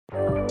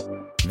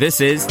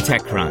This is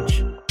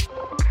TechCrunch.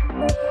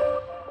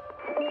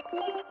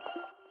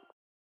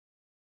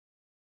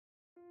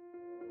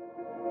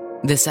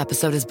 This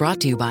episode is brought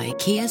to you by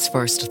Kia's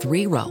first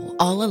three-row,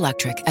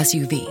 all-electric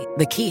SUV,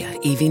 the Kia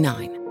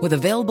EV9, with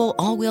available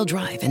all-wheel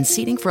drive and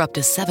seating for up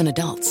to 7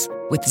 adults,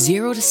 with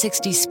 0 to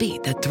 60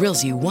 speed that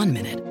thrills you 1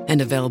 minute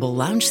and available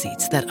lounge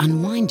seats that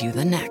unwind you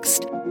the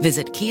next.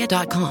 Visit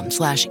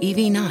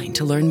kia.com/EV9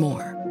 to learn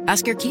more.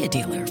 Ask your Kia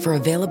dealer for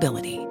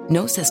availability.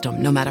 No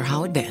system, no matter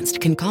how advanced,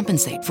 can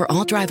compensate for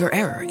all driver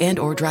error and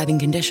or driving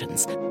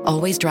conditions.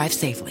 Always drive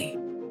safely.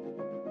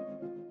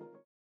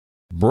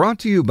 Brought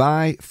to you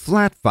by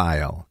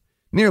Flatfile.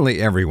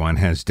 Nearly everyone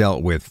has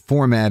dealt with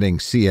formatting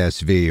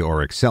CSV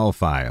or Excel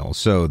files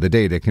so the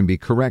data can be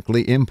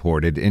correctly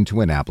imported into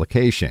an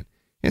application.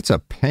 It's a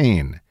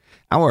pain.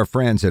 Our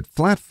friends at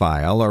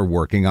Flatfile are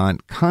working on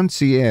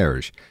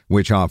Concierge,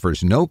 which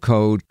offers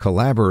no-code,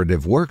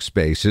 collaborative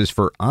workspaces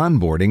for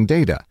onboarding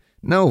data.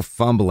 No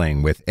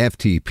fumbling with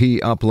FTP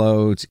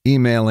uploads,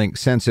 emailing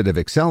sensitive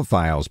Excel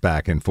files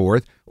back and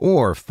forth,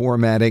 or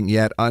formatting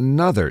yet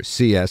another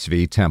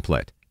CSV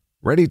template.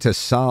 Ready to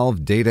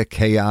solve data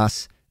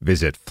chaos?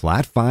 Visit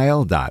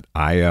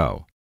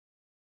flatfile.io.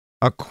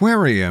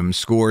 Aquarium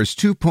scores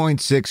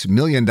 $2.6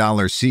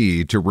 million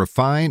seed to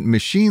refine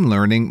machine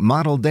learning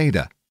model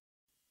data.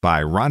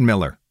 By Ron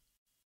Miller.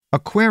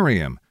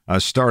 Aquarium, a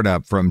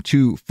startup from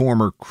 2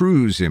 former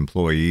Cruise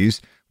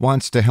employees,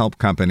 wants to help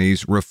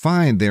companies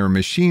refine their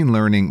machine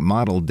learning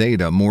model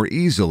data more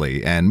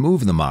easily and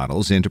move the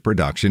models into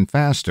production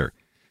faster.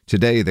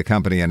 Today, the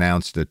company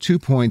announced a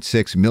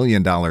 $2.6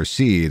 million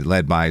seed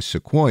led by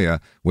Sequoia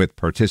with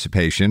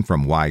participation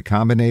from Y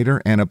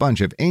Combinator and a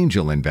bunch of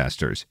angel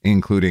investors,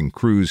 including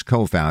Cruise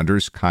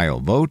co-founders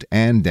Kyle Vogt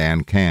and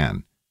Dan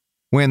Can.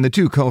 When the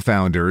 2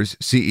 co-founders,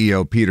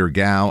 CEO Peter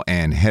Gao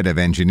and head of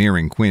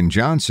engineering Quinn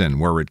Johnson,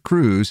 were at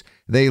Cruise,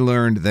 they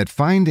learned that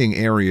finding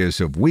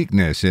areas of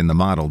weakness in the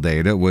model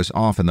data was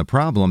often the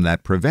problem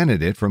that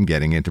prevented it from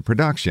getting into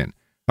production.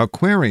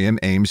 Aquarium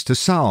aims to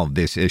solve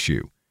this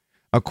issue.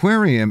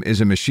 Aquarium is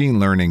a machine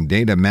learning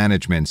data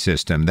management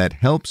system that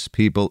helps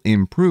people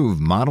improve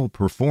model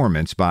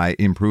performance by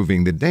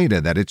improving the data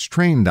that it's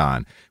trained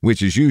on,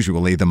 which is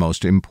usually the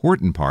most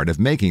important part of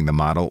making the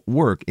model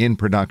work in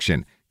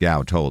production,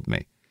 Gao told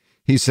me.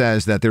 He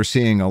says that they're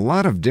seeing a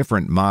lot of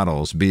different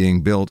models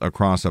being built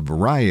across a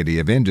variety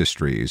of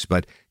industries,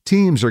 but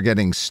teams are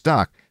getting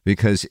stuck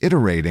because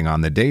iterating on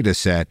the data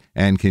set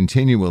and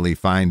continually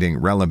finding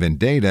relevant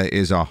data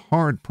is a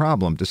hard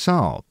problem to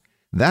solve.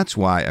 That's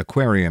why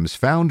Aquarium's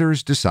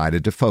founders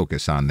decided to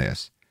focus on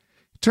this.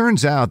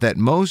 Turns out that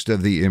most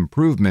of the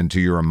improvement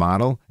to your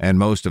model and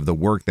most of the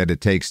work that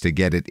it takes to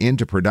get it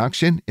into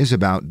production is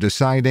about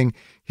deciding,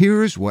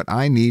 here's what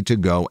I need to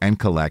go and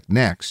collect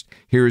next.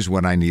 Here's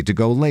what I need to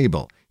go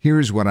label.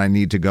 Here's what I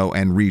need to go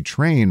and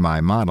retrain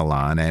my model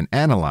on and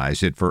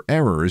analyze it for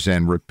errors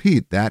and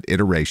repeat that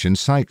iteration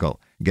cycle,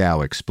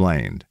 Gao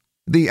explained.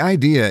 The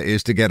idea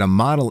is to get a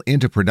model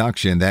into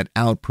production that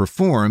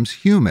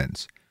outperforms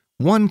humans.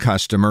 One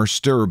customer,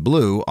 Stir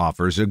Blue,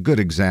 offers a good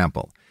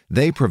example.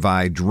 They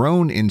provide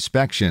drone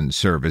inspection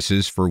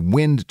services for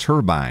wind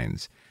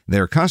turbines.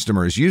 Their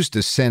customers used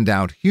to send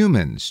out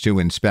humans to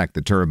inspect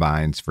the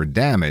turbines for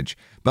damage,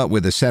 but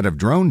with a set of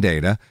drone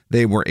data,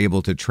 they were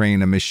able to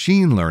train a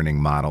machine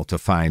learning model to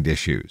find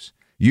issues.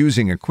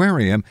 Using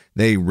Aquarium,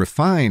 they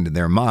refined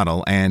their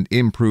model and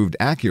improved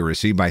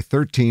accuracy by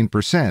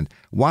 13%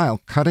 while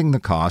cutting the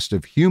cost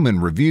of human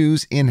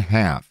reviews in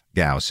half,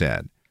 Gao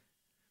said.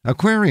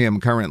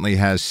 Aquarium currently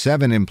has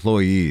 7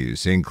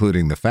 employees,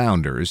 including the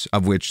founders,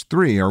 of which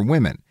 3 are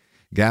women.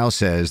 Gao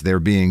says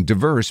they're being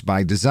diverse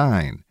by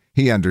design.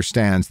 He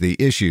understands the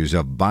issues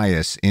of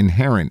bias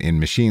inherent in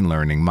machine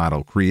learning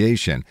model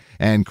creation,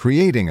 and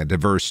creating a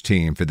diverse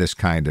team for this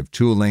kind of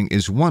tooling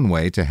is one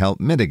way to help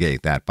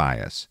mitigate that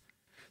bias.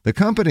 The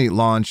company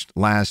launched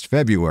last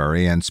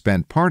February and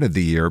spent part of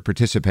the year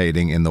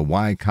participating in the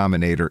Y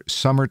Combinator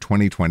Summer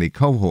 2020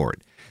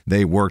 cohort.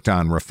 They worked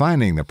on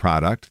refining the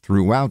product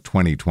throughout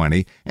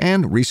 2020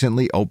 and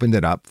recently opened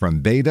it up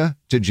from beta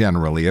to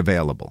generally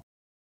available.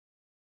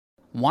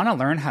 Want to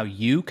learn how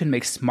you can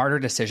make smarter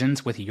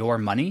decisions with your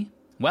money?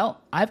 Well,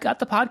 I've got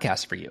the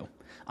podcast for you.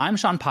 I'm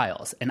Sean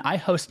Piles, and I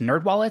host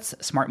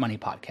NerdWallet's Smart Money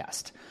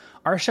Podcast.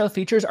 Our show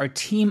features our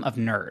team of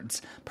nerds,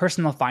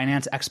 personal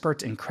finance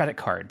experts in credit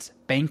cards,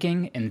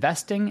 banking,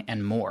 investing,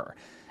 and more.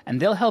 And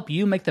they'll help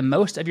you make the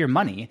most of your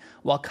money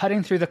while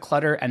cutting through the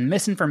clutter and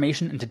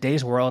misinformation in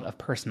today's world of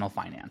personal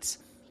finance.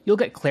 You'll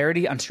get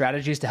clarity on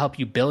strategies to help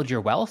you build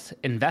your wealth,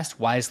 invest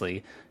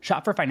wisely,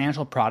 shop for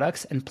financial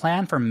products, and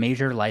plan for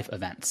major life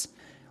events.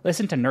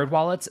 Listen to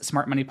NerdWallet's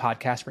Smart Money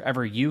Podcast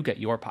wherever you get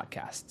your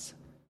podcasts.